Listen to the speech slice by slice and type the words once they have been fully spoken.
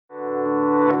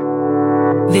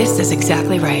This is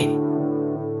exactly right.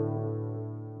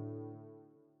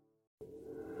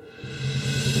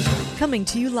 Coming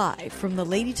to you live from the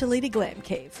Lady to Lady Glam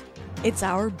Cave, it's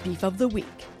our Beef of the Week.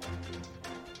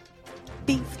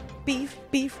 Beef, beef,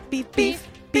 beef, beef, beef,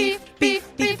 beef,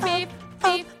 beef, beef, beef, beef,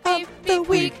 of the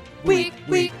week, week,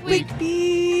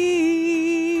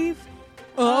 beef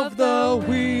of the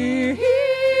week.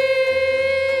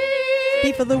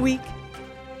 Beef of the week.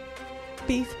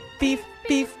 Beef, beef,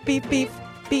 beef, beef, beef,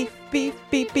 beef, beef,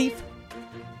 beef, beef.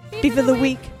 Beef of the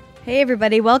week. Hey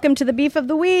everybody, welcome to the Beef of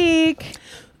the Week.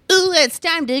 Ooh, it's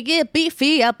time to get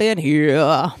beefy up in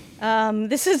here.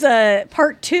 This is a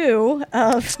part 2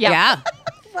 of... Yeah.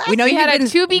 We know We you've had been a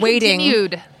to be waiting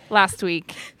continued last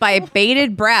week. by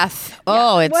bated breath.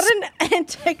 Oh, it's... What an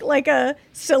antic, like a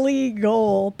silly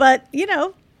goal. But, you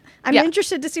know, I'm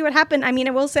interested to see what happened. I mean,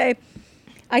 I will say,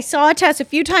 I saw Tess a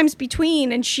few times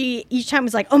between, and she each time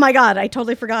was like, oh my God, I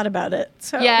totally forgot about it.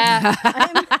 So Yeah.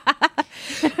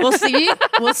 We'll see.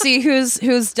 We'll see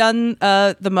who's done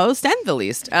the most and the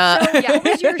least. what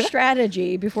was your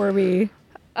strategy before we...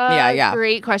 Yeah.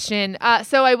 Great question.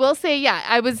 So I will say,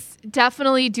 I was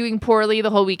definitely doing poorly the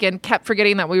whole weekend, kept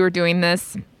forgetting that we were doing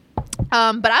this.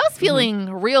 But I was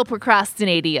feeling real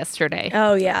procrastinating yesterday.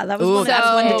 Oh, yeah. That was Ooh, one of that's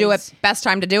those when to days. do it. Best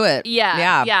time to do it.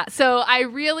 Yeah. So I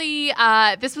really,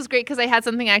 this was great because I had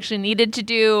something I actually needed to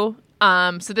do.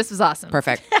 So this was awesome.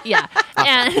 Perfect. Yeah.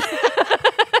 And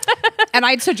And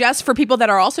I'd suggest for people that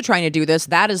are also trying to do this,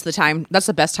 that is the time. That's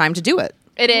the best time to do it.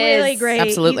 it is Really great.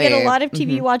 Absolutely. You get a lot of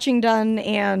TV watching done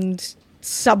and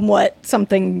somewhat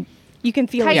something you can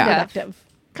feel is Kind of. productive.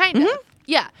 Kind of.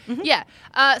 Yeah. Yeah.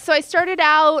 So I started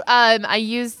out, I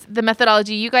used the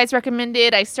methodology you guys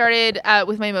recommended. I started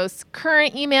with my most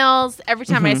current emails. Every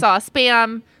time I saw a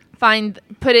spam,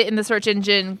 put it in the search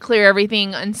engine, clear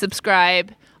everything, unsubscribe,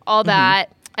 all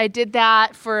that. I did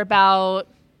that for about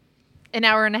an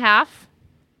hour and a half.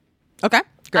 Okay.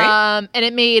 Great. And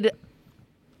it made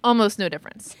almost no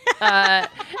difference. See, I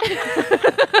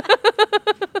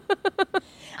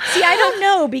don't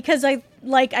know because I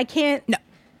can't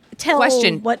tell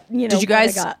Question. what, you know, Did you what I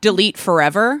guys got. delete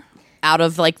forever out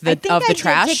of like I the think of I the did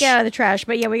trash? take it out of the trash,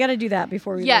 but yeah, we got to do that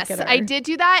before we Yes, look at I our- did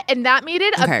do that, and that made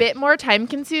it Okay. a bit more time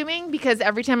consuming because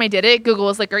every time I did it, Google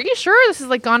was like, "Are you sure this is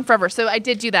like gone forever?" So I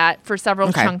did do that for several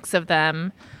Okay. chunks of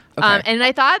them, Okay. and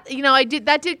I thought,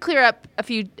 that did clear up a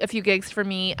few gigs for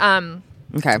me.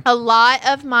 Okay. A lot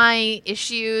of my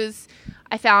issues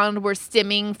I found were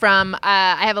stemming from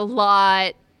I have a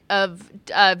lot of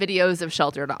videos of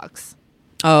shelter dogs.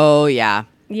 Oh yeah.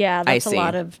 Yeah, I that's a see.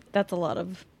 lot of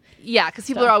Yeah, because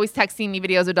people are always texting me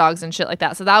videos of dogs and shit like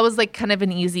that. So that was like kind of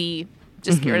an easy,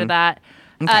 just get rid of that.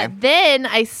 Okay. Then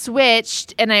I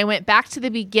switched and I went back to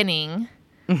the beginning,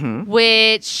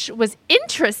 which was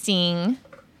interesting,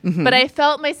 but I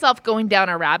felt myself going down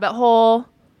a rabbit hole.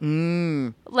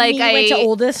 Like you I went to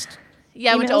oldest.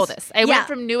 Yeah, I went to emails? oldest. I Yeah. went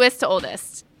from newest to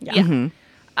oldest. Yeah. Yeah.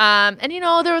 And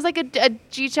there was like a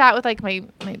G chat with like my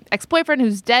ex-boyfriend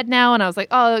who's dead now, and I was like,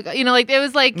 oh, like it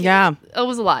was like, Yeah. it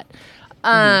was a lot.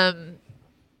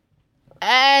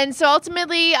 And so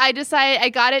ultimately I decided I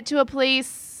got it to a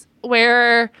place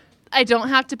where I don't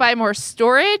have to buy more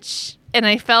storage, and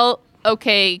I felt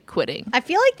okay quitting. I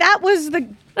feel like that was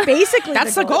basically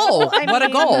That's the goal. What a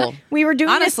goal. We were doing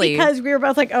Honestly. this because we were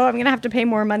both like, oh, I'm gonna have to pay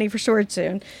more money for storage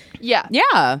soon. Yeah.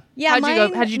 Yeah. Yeah,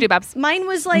 How'd you do, Babs? Mine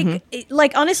was like,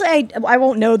 like honestly, I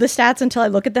won't know the stats until I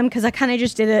look at them because I kind of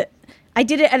just did it. I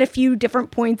did it at a few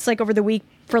different points, like over the week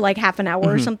for like half an hour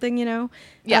or something,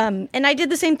 Yeah. And I did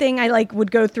the same thing. I like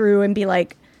would go through and be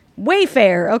like,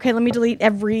 Wayfair. Okay, let me delete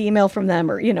every email from them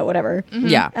or whatever.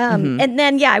 Yeah. And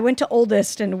then I went to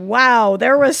oldest, and wow,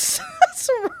 there was some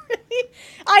really.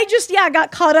 I just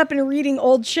got caught up in reading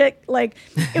old shit. Like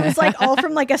it was like all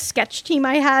from like a sketch team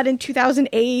I had in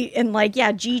 2008, and like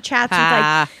G chats with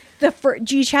like the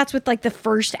G chats with like the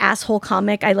first asshole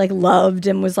comic I like loved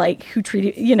and was like who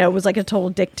treated was like a total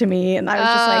dick to me, and I was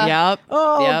just like, Yep.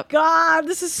 oh Yep. God,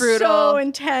 this is Brutal. so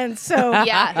intense. So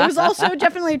Yeah. it was also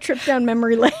definitely a trip down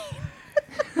memory lane.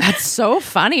 That's so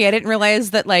funny. I didn't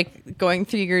realize that like going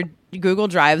through your Google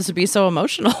Drives would be so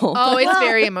emotional. Oh, it's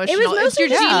very emotional. It was It's mostly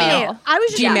your Gmail. I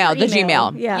was just Gmail, the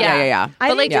email. Gmail. Yeah. Yeah. I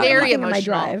But, like, didn't do very anything on my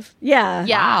emotional. drive. Yeah.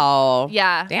 Yeah. Wow.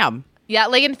 Yeah. Damn. Yeah,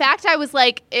 like in fact, I was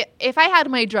like, if I had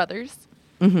my druthers,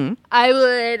 I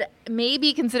would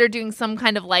maybe consider doing some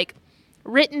kind of like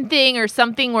written thing or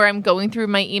something where I'm going through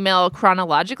my email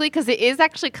chronologically, because it is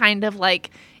actually kind of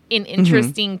like an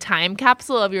interesting time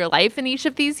capsule of your life in each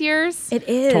of these years. It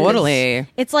is. Totally.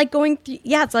 It's like going through,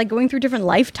 it's like going through different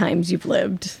lifetimes you've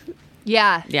lived.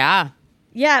 Yeah. Yeah.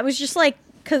 Yeah, it was just like,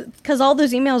 because all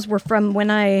those emails were from when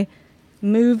I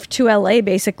moved to LA,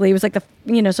 basically. It was like some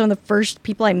of the first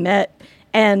people I met.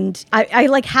 And I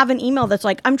like have an email that's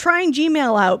like, I'm trying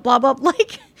Gmail out, blah, blah,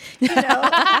 like, and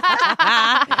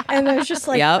I was just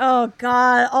like, oh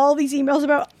God, all these emails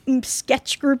about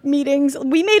sketch group meetings.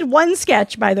 We made one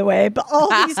sketch, by the way, but all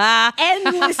these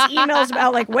endless emails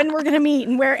about like when we're going to meet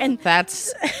and where. And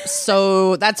that's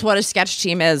what a sketch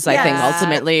team is. I think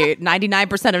ultimately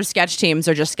 99% of sketch teams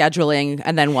are just scheduling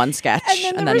and then one sketch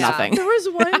and then nothing. There was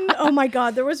one, oh my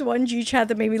God, there was one G chat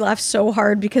that made me laugh so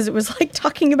hard because it was like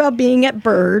talking about being at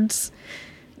Birds.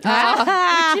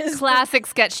 Which is classic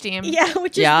sketch team. Yeah,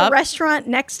 which is the restaurant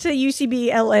next to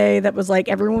UCB LA that was like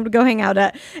everyone would go hang out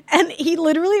at. And he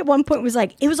literally at one point was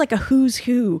like, it was like a who's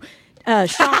who.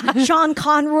 Sean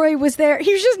Conroy was there.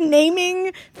 He was just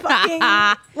naming fucking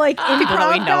like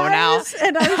improv we know guys. Now.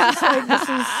 And I was just like, this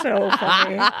is so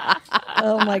funny.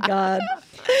 Oh my God.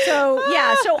 So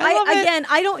yeah, so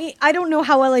I don't know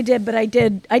how well I did, but I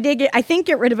did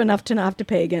get rid of enough to not have to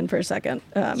pay again for a second.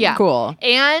 Cool.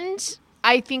 And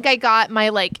I think I got my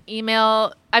like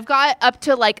email. I've got up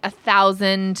to like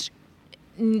 1,000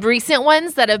 recent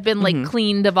ones that have been like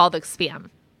cleaned of all the spam.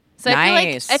 So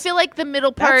nice. I feel like the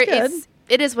middle part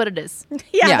it is what it is.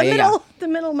 The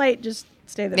middle might just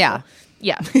stay the middle.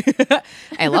 Yeah.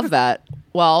 I love that.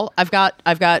 Well, I've got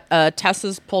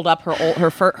Tessa's pulled up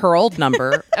her old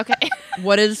number. Okay.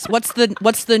 What's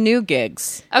the new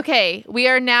gigs? Okay, we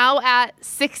are now at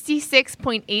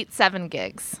 66.87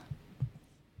 gigs.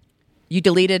 You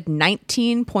deleted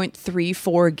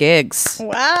 19.34 gigs.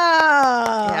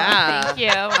 Wow. Yeah. Thank you.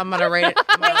 I'm gonna write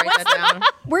that down.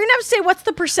 We're gonna have to say what's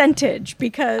the percentage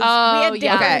because we had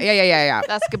different. Okay. Yeah.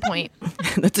 That's a good point.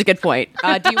 That's a good point.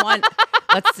 Do you want?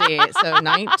 Let's see. So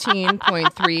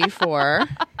 19.34.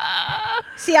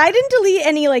 See, I didn't delete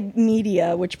any like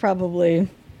media, which probably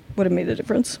would have made a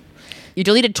difference. You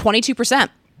deleted 22%.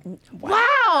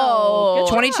 Wow.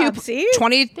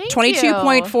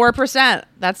 22.4%.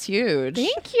 That's huge.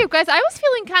 Thank you, guys. I was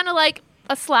feeling kind of like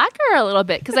a slacker a little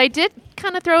bit because I did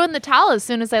kind of throw in the towel as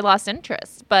soon as I lost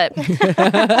interest. But oh,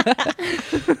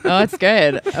 it's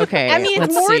good. Okay. I mean,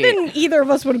 it's more than either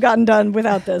of us would have gotten done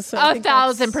without this. So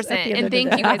 1,000%. And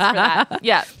thank you guys for that.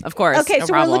 Yeah. Of course. Okay, no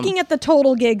so problem. we're looking at the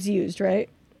total gigs used, right?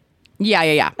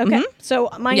 Yeah. Okay. So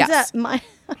mine's Yes. at I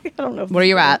don't know. What are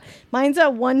you at? Mine's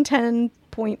at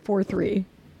 110.43.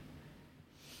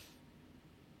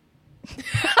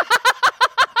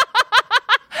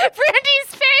 Brandy's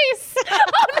face. Oh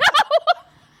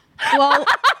no. Well,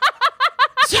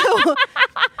 so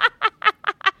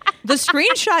the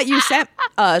screenshot you sent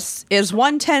us is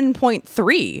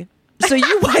 110.3. So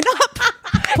you went up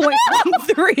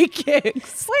 0.13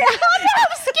 gigs. Wait, how did I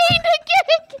gained a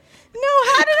gig? No,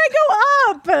 how did I go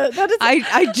up? That is,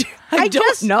 I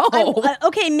don't know.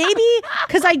 Okay, maybe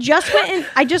because I just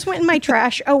went in my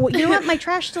trash. Oh, you know what? My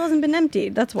trash still hasn't been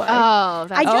emptied. That's why.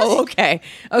 Oh, okay.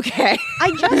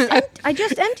 I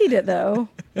just emptied it though.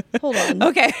 Hold on.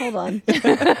 Okay. Hold on.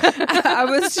 I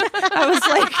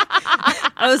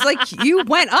was like, you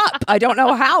went up. I don't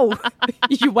know how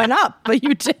you went up, but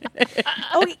you did.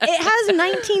 Oh, it has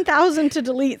 19,000 to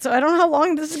delete, so I don't know how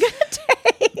long this is gonna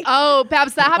take. Oh,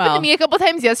 Babs, that happened to me a couple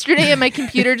times yesterday, and my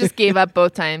computer just gave up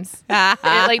both times. It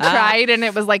like tried, and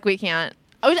it was like, we can't.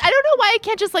 I don't know why I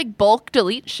can't just like bulk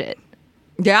delete shit.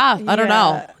 Yeah, I don't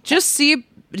know. Just see.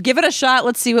 Give it a shot.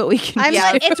 Let's see what we can do.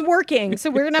 Like, it's working,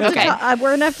 so we're gonna have to.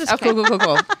 We're gonna have to. Okay.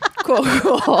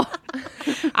 Cool.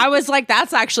 I was like,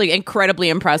 that's actually incredibly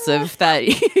impressive that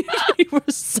you were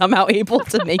somehow able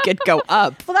to make it go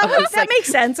up. Well, that makes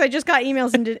sense. I just got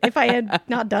emails and if I had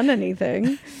not done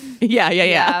anything.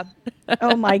 Yeah.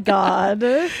 Oh my God!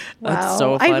 Wow. That's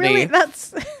so funny.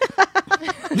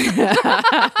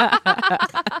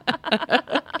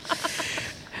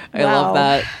 I love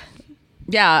that.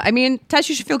 Yeah, I mean, Tess,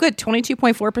 you should feel good.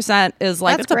 22.4% is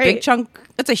like, it's a big chunk.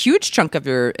 It's a huge chunk of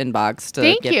your inbox to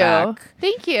get back.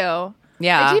 Thank you.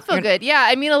 Yeah. I do feel good. Yeah,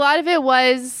 I mean, a lot of it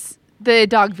was the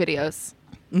dog videos.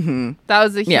 Mm-hmm. That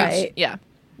was a huge, yeah,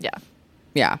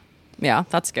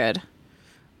 that's good.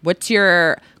 What's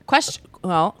your question?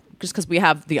 Well, just because we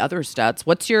have the other stats,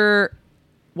 what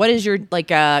is your, like,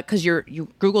 because your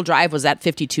Google Drive was at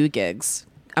 52 gigs.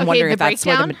 I'm wondering if that's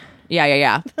breakdown? where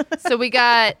yeah. So we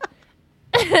got...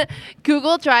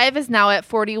 Google Drive is now at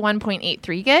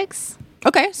 41.83 gigs.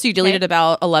 Okay, so you deleted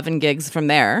about 11 gigs from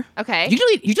there. Okay. You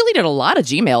deleted a lot of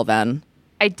Gmail then.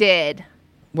 I did.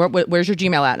 Where's your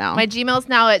Gmail at now? My Gmail's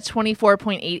now at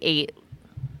 24.88.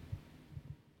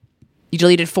 You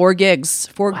deleted 4 gigs.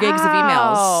 4 gigs of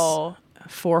emails.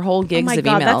 4 whole gigs of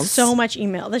emails. That's so much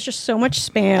email. That's just so much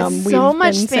spam. So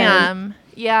much spam.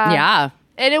 Yeah. Yeah.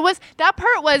 And that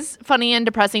part was funny and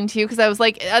depressing too, because I was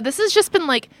like, this has just been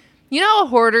like, you know, how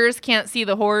hoarders can't see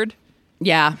the hoard.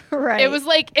 Yeah. Right. It was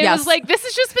like this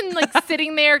has just been like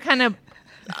sitting there, kind of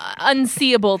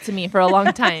unseeable to me for a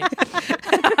long time.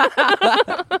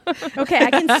 Okay, I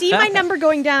can see my number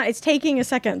going down. It's taking a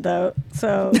second though,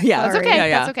 so Yeah, That's sorry. okay.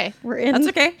 Yeah. That's okay. We're in. That's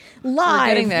okay. Live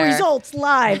getting there. results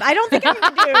live. I don't think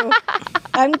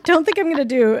I'm gonna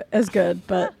do as good,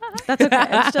 but that's okay.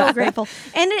 I'm still grateful.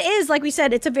 And it is, like we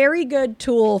said, it's a very good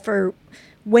tool for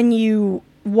when you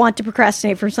want to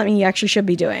procrastinate for something you actually should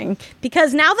be doing.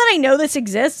 Because now that I know this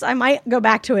exists, I might go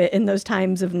back to it in those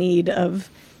times of need of.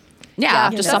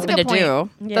 Yeah, You just know. something to That's a do. good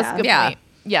point. That's a good Yeah. point.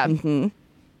 Yeah.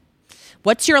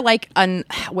 What's your like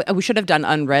we should have done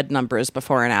unread numbers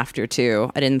before and after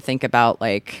too. I didn't think about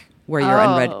like where your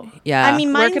Oh. unread. Yeah. I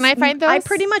mean, Where can I find I those?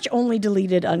 pretty much only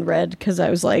deleted unread because I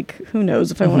was like, who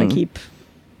knows if I want to keep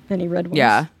any red ones.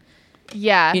 yeah.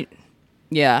 Yeah.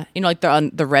 Yeah, you know, like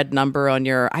the red number on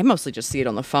your. I mostly just see it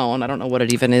on the phone. I don't know what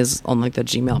it even is on like the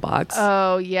Gmail box.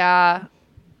 Oh yeah.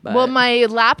 But- Well, my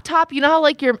laptop, you know how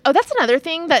like that's another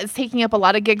thing that is taking up a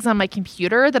lot of gigs on my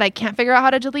computer that I can't figure out how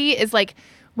to delete is like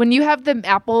when you have the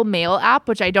Apple Mail app,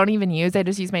 which I don't even use. I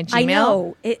just use my Gmail. I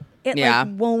know it Yeah.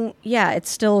 like won't. Yeah, it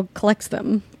still collects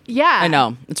them. Yeah. I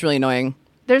know it's really annoying.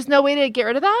 There's no way to get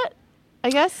rid of that, I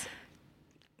guess.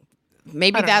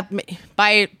 Maybe I that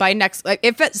by next, like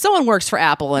if someone works for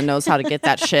Apple and knows how to get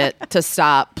that shit to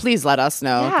stop, please let us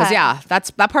know. Because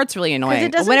that part's really Because annoying.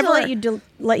 it doesn't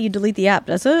let you delete the app,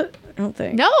 does it? I don't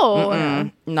think.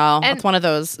 No. No, And- it's one of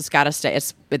those. It's got to stay.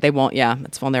 They won't. Yeah,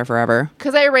 it's on there forever.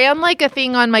 Because I ran like a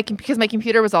thing on because my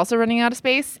computer was also running out of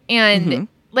space, and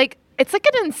like it's like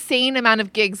an insane amount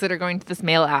of gigs that are going to this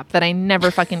mail app that I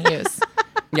never fucking use.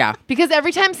 Yeah, Because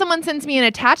every time someone sends me an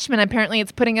attachment, apparently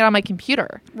it's putting it on my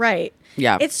computer. Right.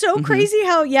 yeah. It's so crazy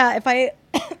how if I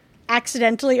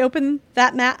accidentally open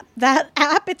that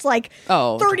app, it's like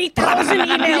Oh. 30,000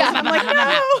 emails. I'm like,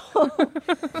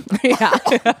 no. yeah.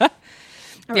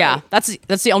 Yeah, right.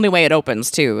 that's the only way it opens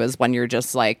too, is when you're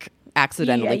just like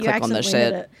accidentally you click on the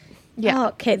accidentally hit shit. it. Yeah. Oh,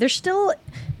 okay, there's still.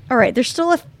 All right, there's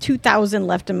still a 2,000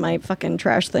 left in my fucking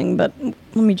trash thing, but let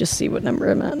me just see what number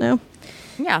I'm at now.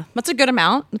 Yeah, that's a good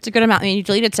amount. That's a good amount. I mean, you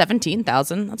deleted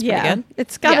 17,000. That's pretty good.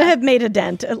 It's got to Yeah. have made a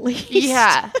dent at least.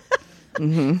 Yeah.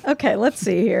 Okay, let's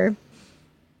see here.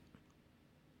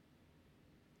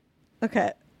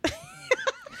 Okay.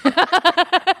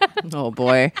 Oh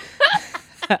boy.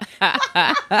 Oh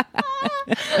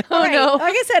no.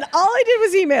 Like I said, all I did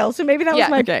was email, so maybe that Yeah,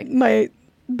 was okay. my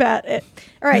bad.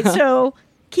 All right, so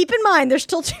keep in mind there's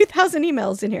still 2,000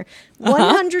 emails in here.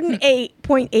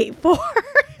 108.84.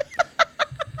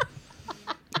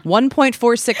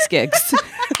 1.46 gigs.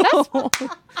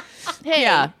 Hey,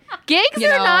 Yeah. gigs You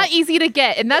are know. not easy to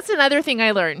get, and that's another thing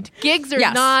I learned. Gigs are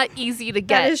Yes. not easy to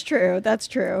get. That is true. That's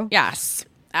true. Yes,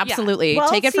 absolutely. Well,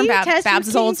 Take it from see, Tess, you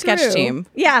Babs' old came sketch through. team.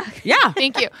 Yeah. Yeah.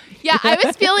 Thank you. Yeah, I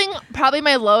was feeling probably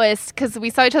my lowest because we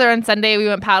saw each other on Sunday. We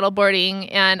went paddleboarding,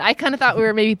 and I kind of thought we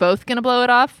were maybe both going to blow it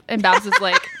off. And Babs was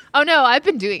like, oh, no, I've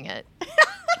been doing it.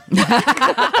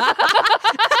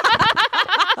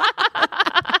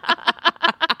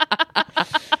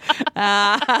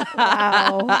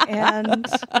 Wow. And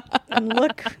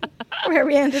look where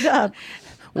we ended up.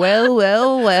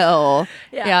 Well.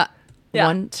 Yeah. Yeah.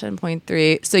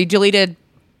 110.3. So you deleted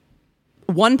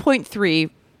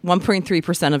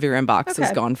 1.3% of your inbox is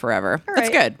Okay. gone forever. All That's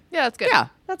right. good. Yeah, that's good. Yeah.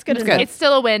 That's good That's enough. good. It's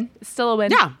still a win. It's still a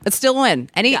win. Yeah, it's still a win.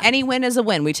 Any win is a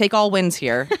win. We take all wins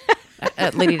here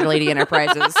at Lady to Lady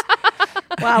Enterprises.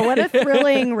 Wow, what a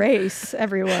thrilling race,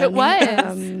 everyone. It was.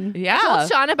 Um, I Yeah. told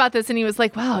Sean about this, and he was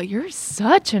like, wow, you're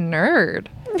such a nerd.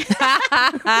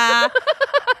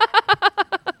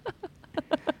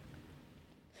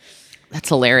 That's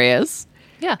hilarious.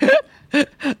 Yeah. I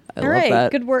all love right.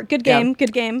 that. Good work. Good game.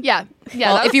 Good game. Yeah. Yeah.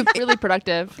 Well, that if was you- really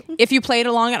productive. If you played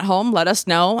along at home, let us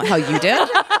know how you did.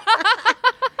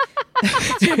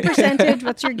 What's your percentage?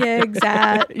 What's your gigs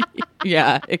at?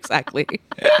 Yeah, exactly.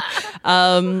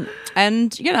 And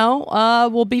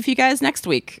we'll beef you guys next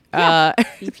week.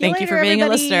 Thank you for being a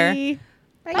listener.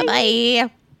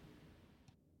 Bye.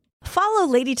 Follow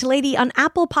Lady to Lady on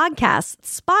Apple Podcasts,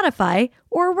 Spotify,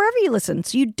 or wherever you listen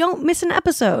so you don't miss an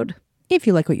episode. If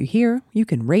you like what you hear, you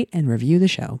can rate and review the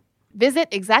show.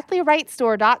 Visit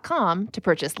exactlyrightstore.com to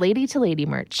purchase Lady to Lady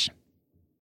merch.